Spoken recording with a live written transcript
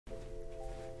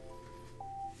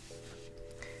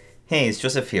Hey, it's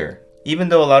Joseph here. Even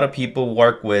though a lot of people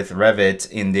work with Revit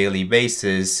in daily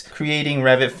basis, creating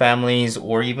Revit families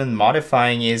or even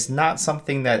modifying is not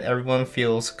something that everyone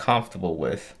feels comfortable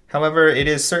with. However, it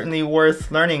is certainly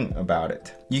worth learning about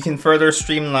it. You can further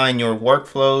streamline your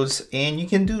workflows and you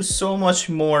can do so much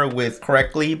more with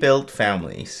correctly built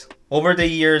families. Over the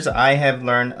years, I have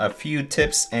learned a few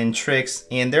tips and tricks,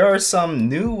 and there are some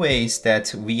new ways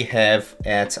that we have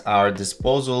at our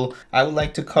disposal. I would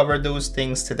like to cover those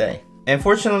things today.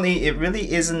 Unfortunately, it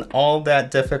really isn't all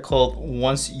that difficult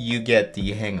once you get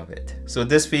the hang of it. So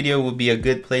this video will be a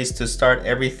good place to start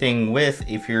everything with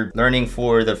if you're learning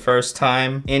for the first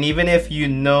time. And even if you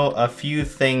know a few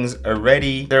things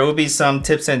already, there will be some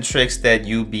tips and tricks that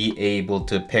you'll be able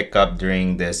to pick up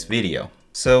during this video.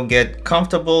 So get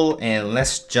comfortable and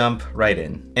let's jump right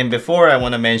in. And before, I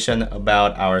want to mention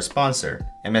about our sponsor,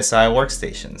 MSI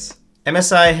Workstations.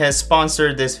 MSI has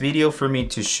sponsored this video for me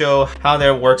to show how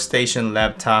their workstation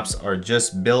laptops are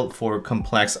just built for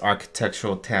complex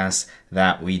architectural tasks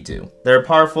that we do. Their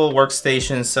powerful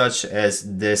workstations such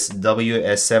as this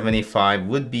WS75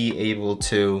 would be able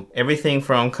to everything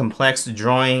from complex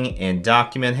drawing and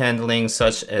document handling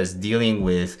such as dealing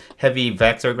with heavy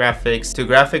vector graphics to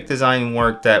graphic design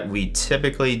work that we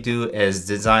typically do as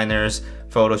designers,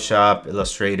 Photoshop,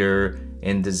 Illustrator,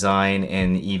 InDesign,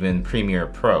 and even Premiere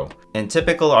Pro. And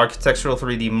typical architectural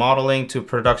 3D modeling to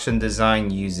production design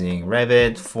using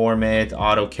Revit, Format,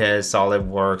 AutoCAD,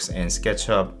 SolidWorks, and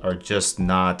SketchUp are just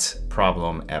not a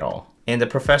problem at all. And the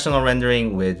professional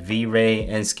rendering with V-Ray,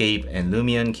 Enscape, and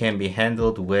Lumion can be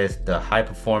handled with the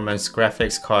high-performance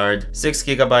graphics card,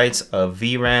 6GB of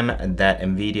VRAM that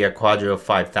NVIDIA Quadro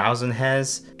 5000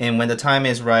 has. And when the time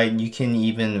is right, you can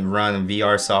even run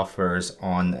VR softwares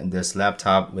on this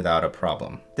laptop without a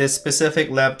problem. This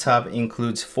specific laptop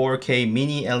includes 4K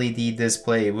mini LED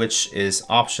display, which is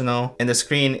optional, and the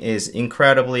screen is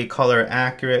incredibly color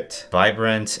accurate,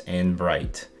 vibrant, and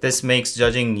bright. This makes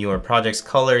judging your project's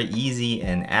color easy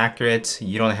and accurate.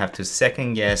 You don't have to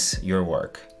second guess your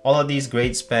work. All of these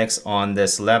great specs on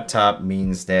this laptop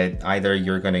means that either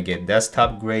you're gonna get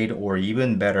desktop grade or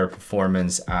even better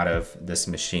performance out of this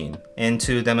machine. And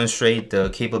to demonstrate the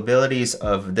capabilities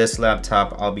of this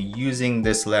laptop, I'll be using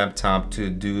this laptop to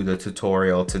do the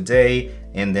tutorial today,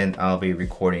 and then I'll be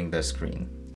recording the screen.